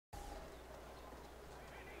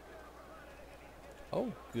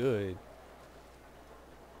Oh, good.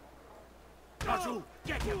 Raju,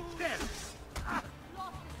 get him! There!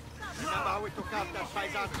 Remember how we took out that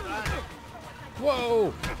paisan, right?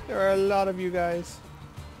 Whoa! There are a lot of you guys.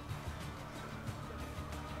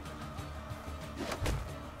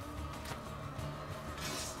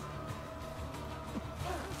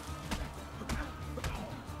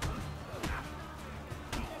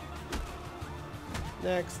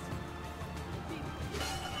 Next.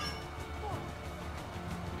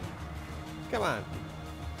 Come on.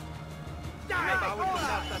 Remember how we took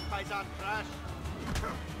out that paisan trash?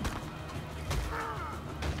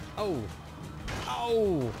 Oh.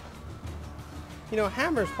 Oh. You know,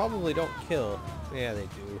 hammers probably don't kill. Yeah, they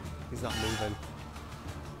do. He's not moving.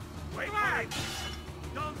 Wait for it!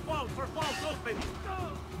 Don't fall for false opening!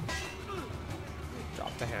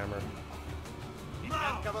 Drop the hammer.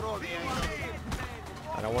 Can't cover all the angles.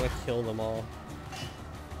 I don't want to kill them all.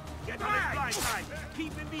 Get on his blind side!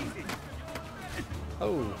 Keep him easy!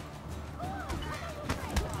 Oh.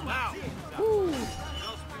 Now! Woo.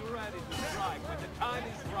 Just be ready to strike when the time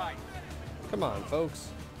is right. Come on, folks.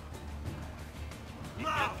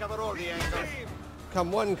 Can't cover all the angles.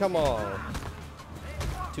 Come one, come all.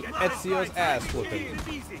 To Get on his Ezio's blind ass side. whooping. Keep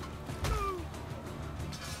him easy!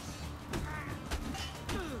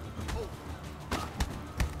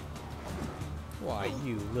 Why,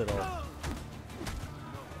 you little...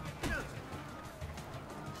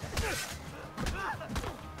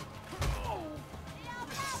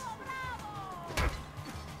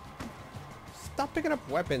 Stop picking up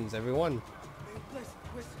weapons, everyone.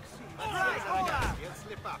 He'll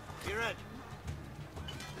slip up. Be ready.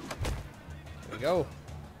 There we go.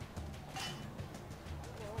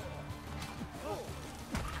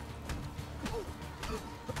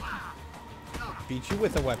 Beat you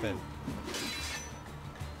with a weapon.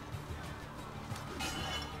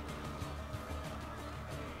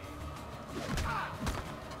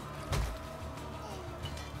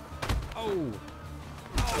 Oh.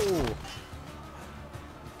 Oh.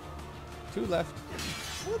 Two left. I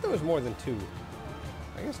thought there was more than two.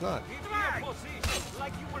 I guess not.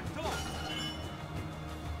 Like you were told.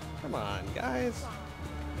 Come on, guys.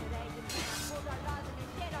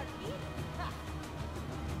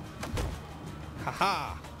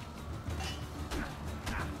 Haha.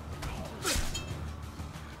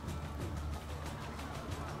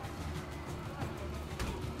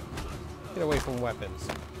 Get away from weapons.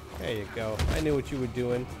 There you go. I knew what you were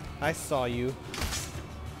doing. I saw you.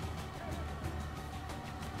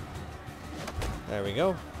 There we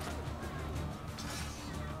go.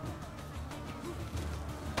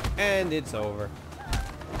 And it's over.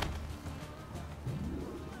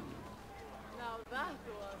 Now that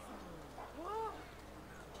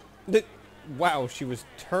was... Wow, she was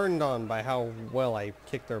turned on by how well I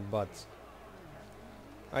kicked their butts.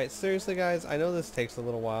 Alright, seriously guys, I know this takes a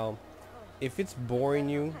little while. If it's boring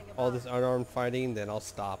you, all this unarmed fighting, then I'll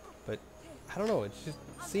stop. But, I don't know, it just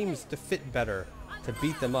seems to fit better to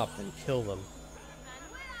beat them up than kill them.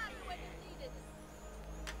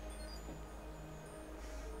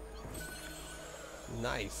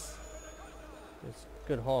 Nice. There's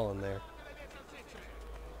good haul in there.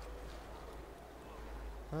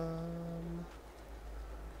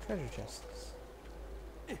 Treasure chests.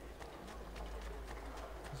 There's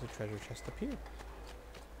a treasure chest up here.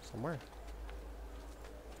 Somewhere.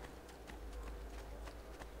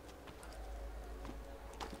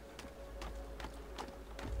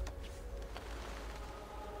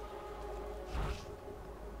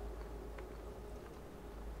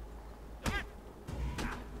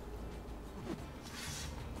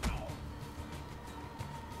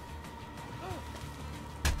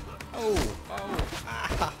 Oh,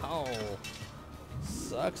 oh, ow.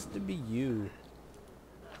 Sucks to be you.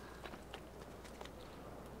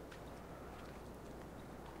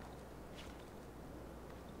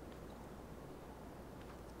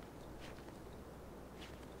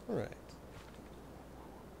 All right.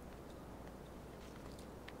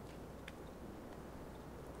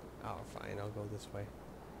 Oh, fine. I'll go this way.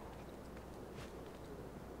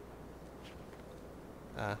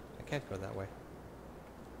 I can't go that way.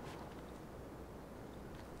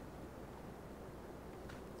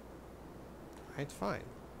 Alright, fine.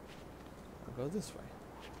 I'll go this way.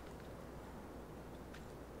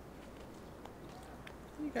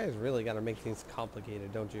 You guys really gotta make things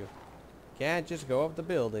complicated, don't you? Can't just go up the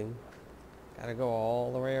building. Gotta go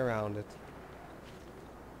all the way around it.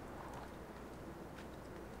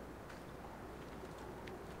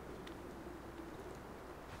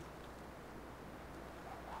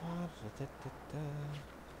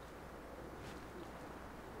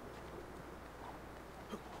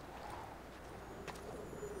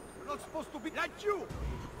 not supposed to be like you!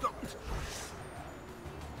 Don't.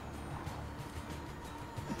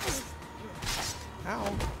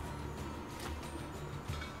 Ow.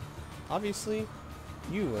 Obviously,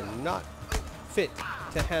 you are not fit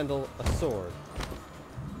to handle a sword.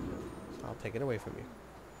 I'll take it away from you.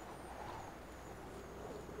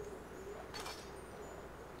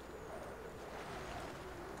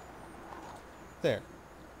 There.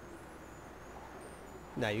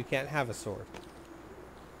 Now you can't have a sword.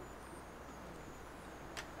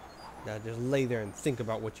 Now just lay there and think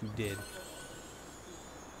about what you did.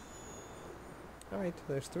 Alright,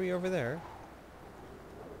 there's 3 over there.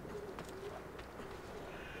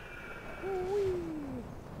 Whee!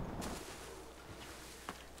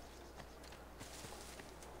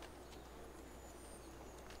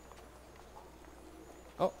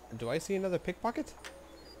 Oh, do I see another pickpocket?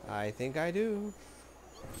 I think I do.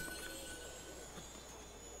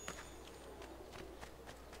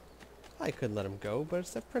 I could let him go, but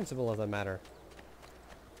it's the principle of the matter.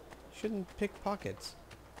 Shouldn't pick pockets.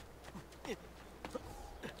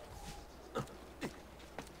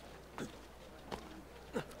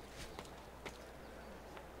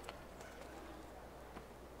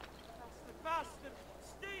 Bastard!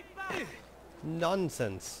 Stay back!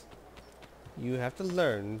 Nonsense. You have to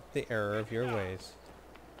learn the error of your ways.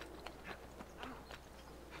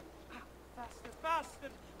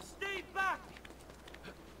 Bastard! Stay back!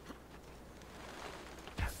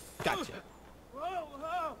 Gotcha. Whoa,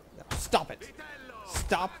 whoa! Now stop it.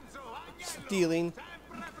 Stop stealing.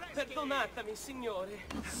 Perdonatemi, signore.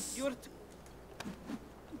 You're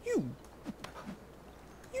You.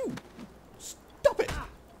 Stop it.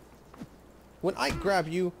 When I grab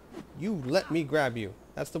you, you let me grab you.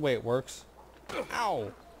 That's the way it works.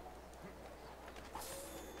 Ow.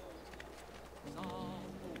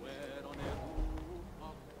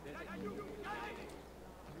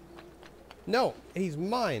 No, he's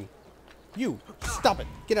mine. You, stop it.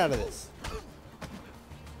 Get out of this.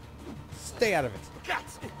 Stay out of it.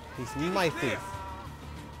 Cats! He's my thief.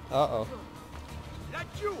 Uh-oh. Like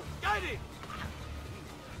you! Get it!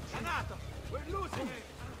 Renato, we're losing it!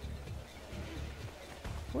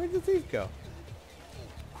 Where'd the thief go?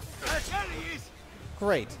 There he is!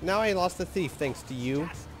 Great. Now I lost the thief thanks to you.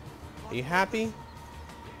 Are you happy?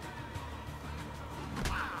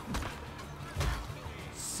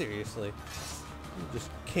 Seriously. You just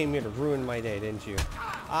came here to ruin my day, didn't you?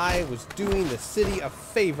 I was doing the city a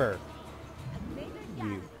favor.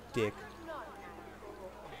 You dick.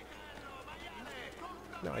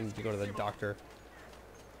 Now I need to go to the doctor.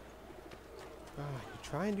 Ah, you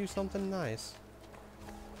try and do something nice.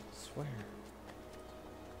 I swear.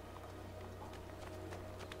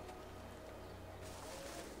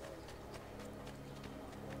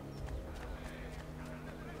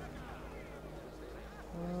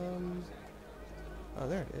 Oh,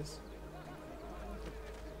 there it is.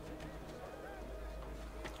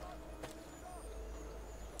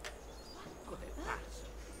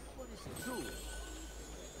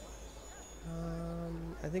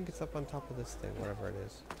 I think it's up on top of this thing, whatever it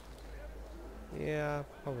is. Yeah,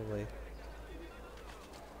 probably.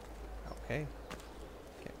 Okay.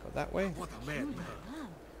 Can't go that way. What a madman!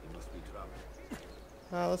 He must be drunk.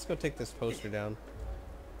 Let's go take this poster down.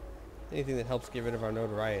 Anything that helps get rid of our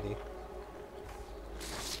notoriety.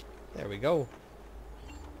 There we go.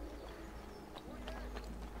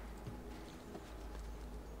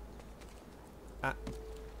 Ah.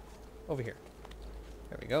 Over here.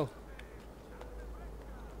 There we go.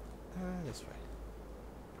 This way.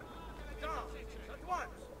 Down! At once!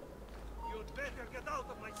 You'd better get out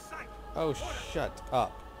of my sight! Oh, shut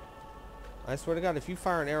up. I swear to God, if you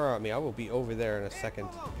fire an arrow at me, I will be over there in a second.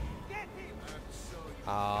 Get him!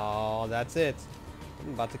 Oh, that's it.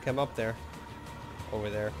 I'm about to come up there. Over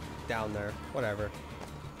there. Down there. Whatever.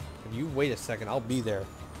 If you wait a second, I'll be there.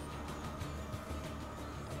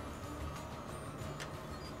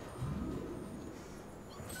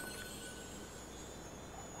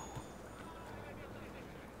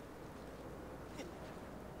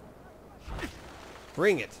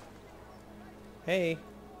 Bring it. Hey.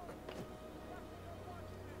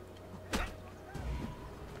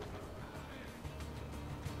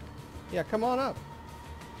 Yeah, come on up.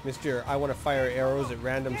 Mr. I want to fire arrows at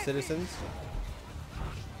random citizens.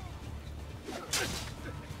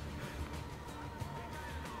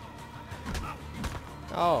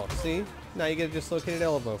 Oh, see? Now you get a dislocated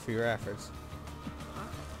elbow for your efforts.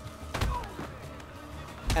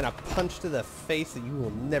 And a punch to the face that you will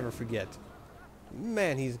never forget.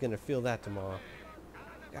 Man, he's going to feel that tomorrow.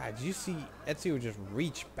 God, did you see Ezio just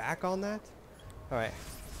reach back on that? Alright,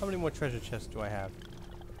 how many more treasure chests do I have?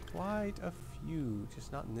 Quite a you,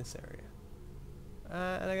 just not in this area.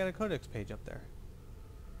 And I got a codex page up there.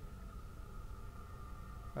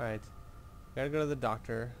 Alright. Gotta go to the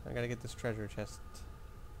doctor. I gotta get this treasure chest.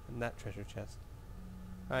 And that treasure chest.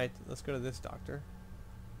 Alright, let's go to this doctor.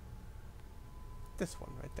 This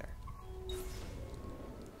one right there.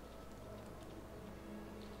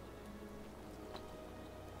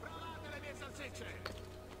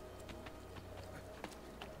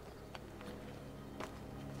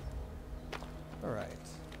 Alright.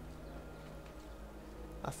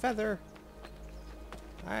 A feather!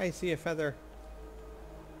 I see a feather.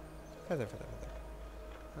 Feather, feather,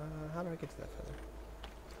 feather. How do I get to that feather?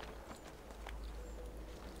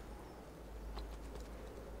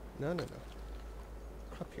 No, no, no.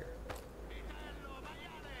 Up here.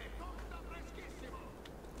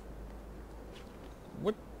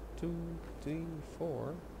 What? 2, 3,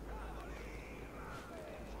 4.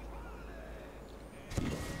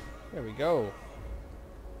 There we go.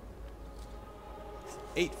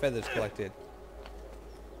 8 feathers collected.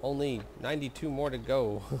 Only 92 more to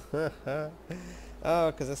go.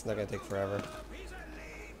 Oh, because that's not going to take forever.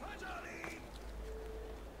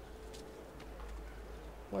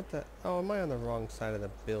 What the? Oh, am I on the wrong side of the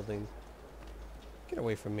building? Get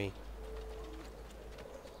away from me.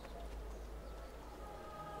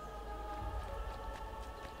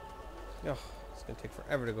 Oh, it's going to take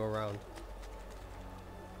forever to go around.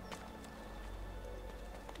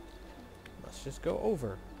 Let's just go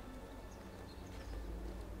over.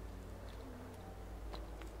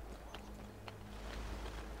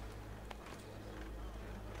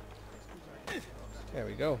 There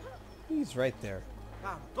we go. He's right there.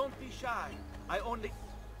 Ah, don't be shy. I only...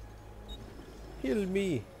 Heal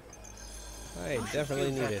me. I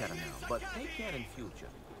definitely need it. Now, but take care in future.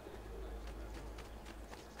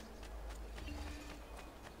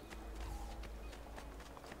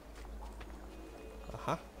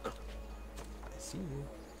 Aha. I see you.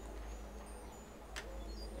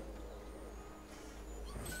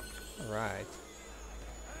 Alright.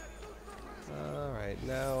 Alright,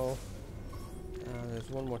 now... there's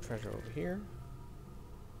one more treasure over here.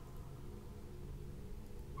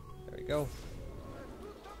 There we go.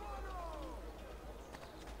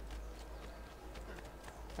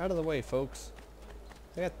 Out of the way, folks.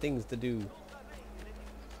 I got things to do.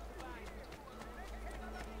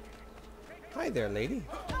 Hi there, lady.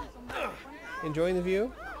 Enjoying the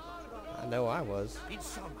view? I know I was.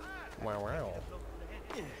 Wow, wow.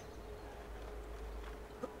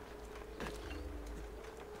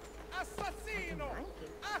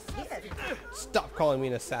 Stop calling me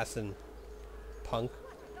an assassin, punk.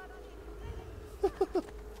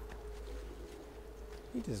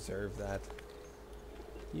 He deserved that.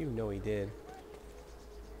 You know he did.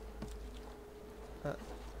 Huh.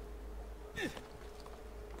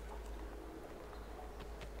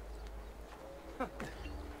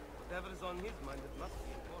 Whatever's on his mind, it must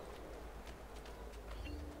be important.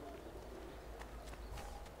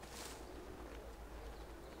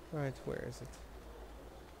 Alright, where is it?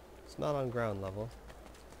 It's not on ground level.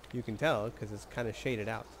 You can tell because it's kind of shaded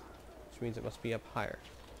out, which means it must be up higher.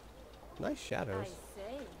 Nice shadows. I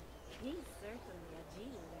say, he's certainly a G.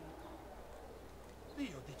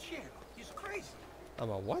 Dio di cielo, he's crazy. I'm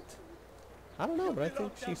a what? I don't know, but I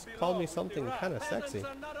think she's called me something kind of sexy.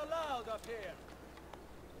 Peasants are not allowed up here.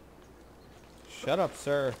 Shut up,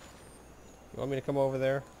 sir. You want me to come over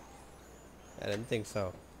there? I didn't think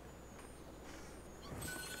so.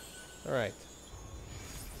 Alright.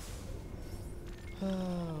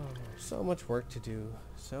 Oh, so much work to do.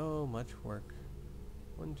 So much work.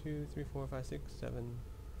 1, 2, 3, 4, 5, 6, 7,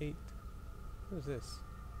 8. What is this?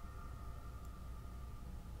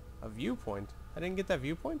 A viewpoint? I didn't get that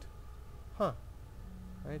viewpoint? Huh.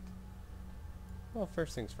 Right. Well,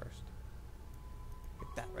 first things first.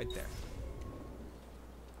 Get that right there.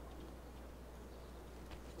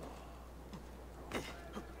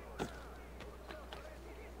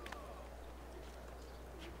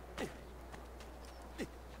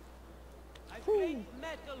 I've made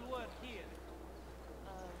metal work here.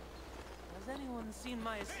 Has anyone seen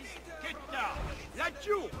my assistant? Get down! Let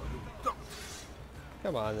you!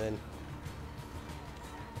 Come on, then.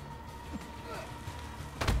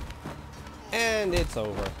 And it's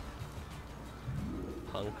over.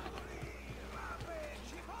 Punk.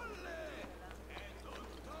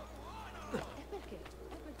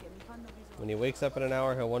 When he wakes up in an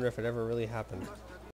hour, he'll wonder if it ever really happened.